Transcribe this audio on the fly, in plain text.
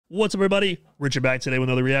What's up, everybody? Richard back today with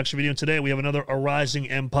another reaction video. And today we have another Arising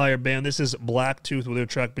Empire band. This is Blacktoothed with their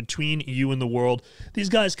track Between You and the World. These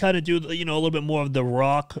guys kind of do, you know, a little bit more of the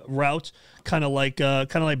rock route, kind of like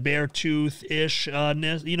Beartooth-ish,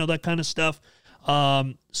 you know, that kind of stuff.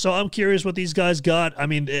 So I'm curious what these guys got. I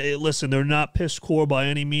mean, listen, they're not piss-core by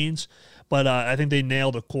any means, but I think they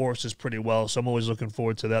nailed the choruses pretty well. So I'm always looking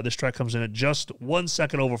forward to that. This track comes in at just 1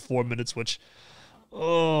 second over 4 minutes, which...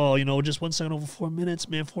 oh, you know, just 1 second over 4 minutes,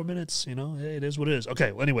 man, 4 minutes, you know, hey, it is what it is.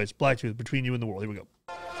 Okay, well, anyways, Blacktoothed, Between You and the World. Here we go.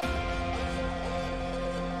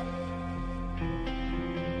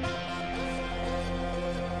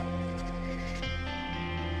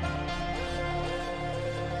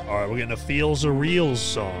 All right, we're getting a Feels or Reels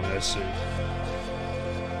song, I see.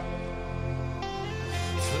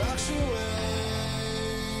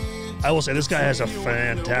 I will say, this guy has a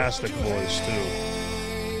fantastic voice, too.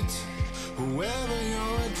 Whoever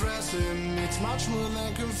you're addressing, it's much more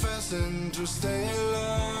than confessing to stay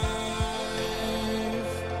alive.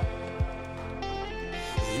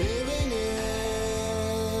 Living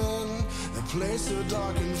in a place so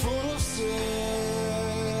dark and full of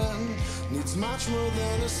sin needs much more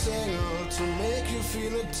than a singer to make you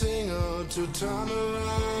feel a tingle to turn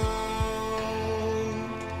around.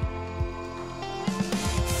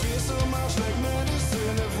 Feel so much like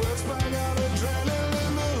medicine if words bring out adrenaline.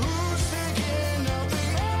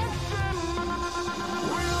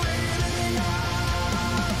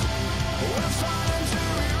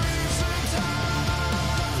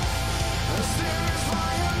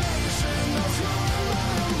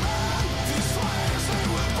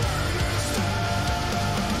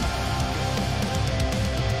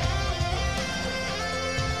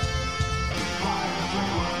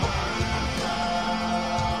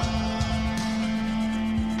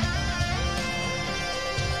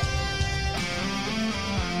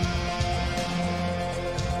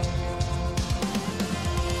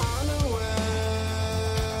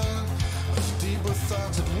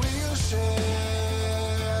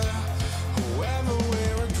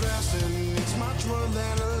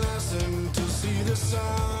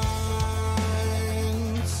 Signs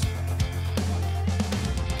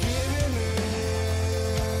giving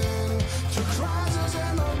in to crisis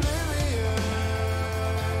and oblivion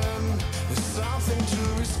is something to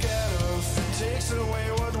be scared of. It takes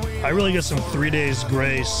away what we I really get some 3 Days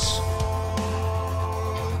Grace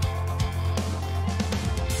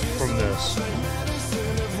from this.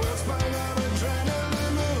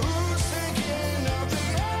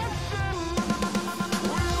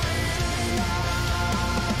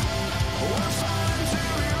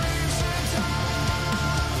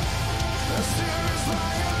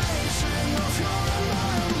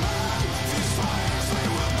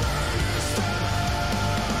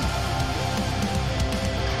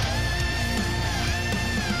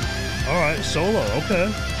 All right, solo,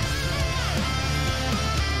 okay.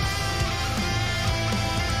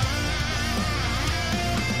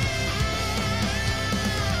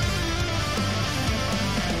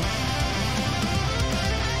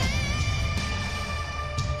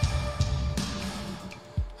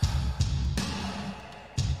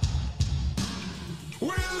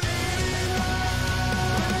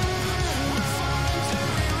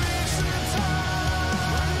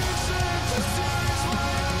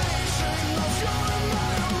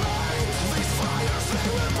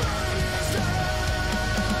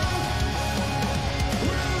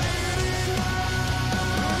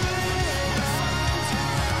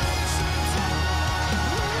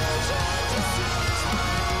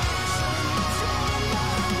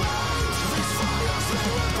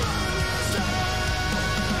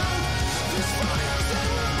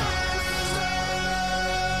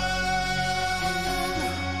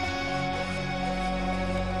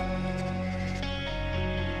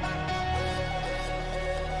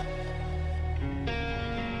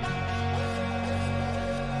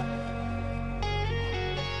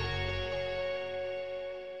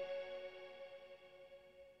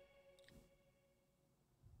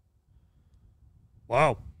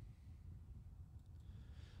 Wow.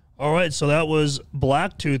 All right, so that was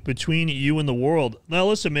Blacktoothed, Between You and the World. Now,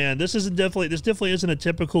 listen, man, this definitely isn't a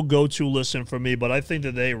typical go-to listen for me, but I think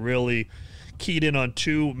that they really keyed in on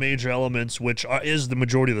two major elements, which is the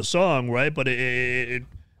majority of the song, right? But they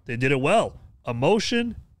did it well.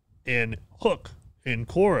 Emotion and hook in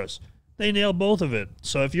chorus. They nailed both of it.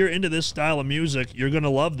 So if you're into this style of music, you're going to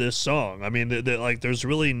love this song. I mean, like, there's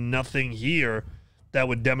really nothing here that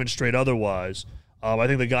would demonstrate otherwise. I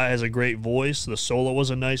think the guy has a great voice. The solo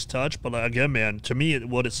was a nice touch. But again, man, to me,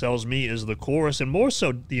 what it sells me is the chorus and more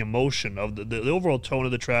so the emotion of the overall tone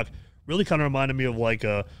of the track. Really kind of reminded me of like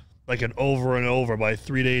a like an Over and Over by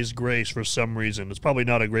 3 Days Grace for some reason. It's probably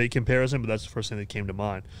not a great comparison, but that's the first thing that came to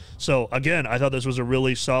mind. So again, I thought this was a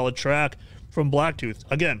really solid track from Blacktoothed.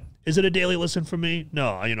 Again, is it a daily listen for me?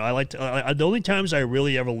 No, you know, I like to. The only times I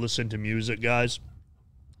really ever listen to music, guys,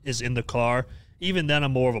 is in the car. Even then,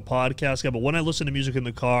 I'm more of a podcast guy. But when I listen to music in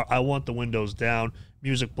the car, I want the windows down,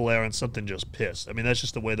 music blaring, something just pissed. I mean, that's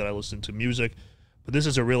just the way that I listen to music. But this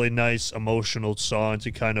is a really nice, emotional song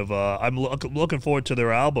to kind of. I'm looking forward to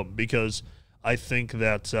their album because I think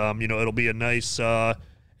that you know, it'll be a nice.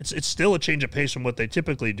 It's still a change of pace from what they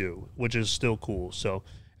typically do, which is still cool. So.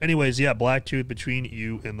 Anyways, yeah, Blacktoothed, Between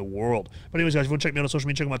You and the World. But anyways, guys, if you want to check me out on social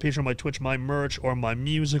media, check out my Patreon, my Twitch, my merch, or my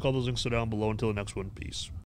music, all those links are down below. Until the next one, peace.